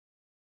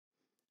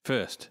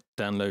First,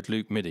 download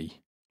LoopMIDI.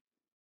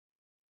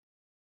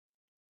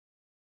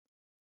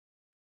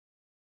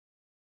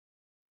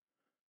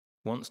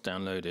 Once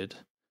downloaded,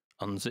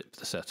 unzip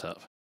the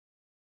setup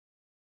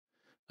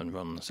and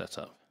run the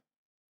setup.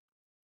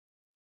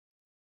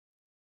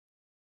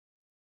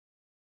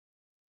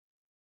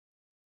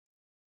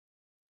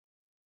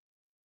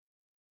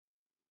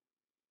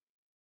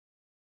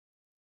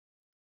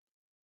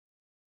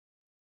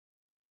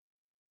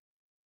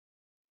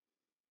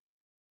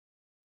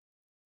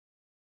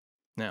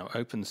 Now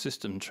open the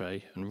system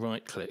tray and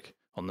right-click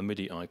on the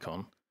MIDI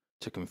icon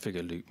to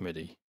configure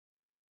LoopMIDI.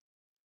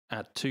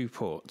 Add two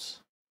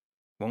ports,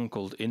 one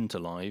called Into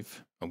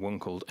Live and one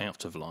called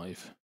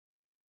OutOfLive.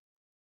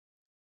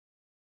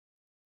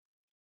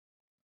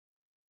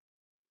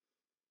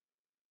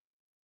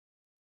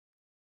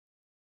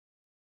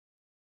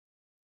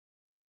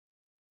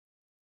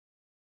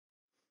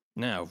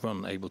 Now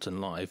run Ableton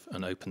Live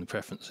and open the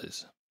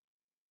preferences.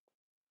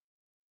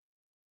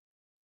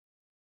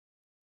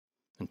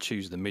 And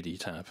choose the MIDI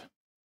tab.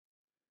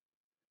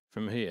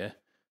 From here,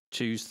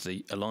 choose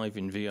the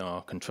ALiveIn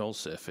VR control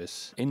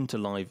surface, Into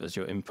Live as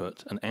your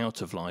input and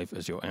OutOfLive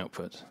as your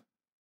output.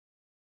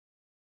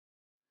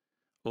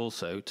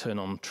 Also turn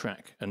on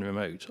Track and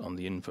Remote on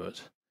the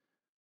input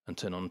and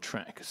turn on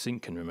Track,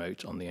 Sync and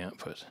Remote on the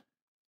output.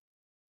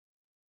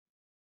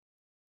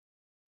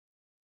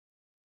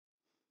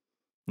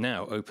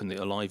 Now open the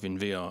AliveIn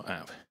VR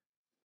app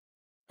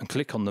and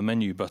click on the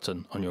menu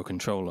button on your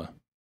controller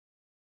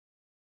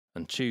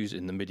and choose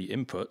in the MIDI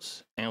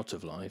inputs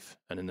OutOfLive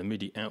and in the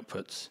MIDI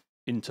outputs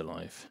Into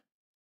Live.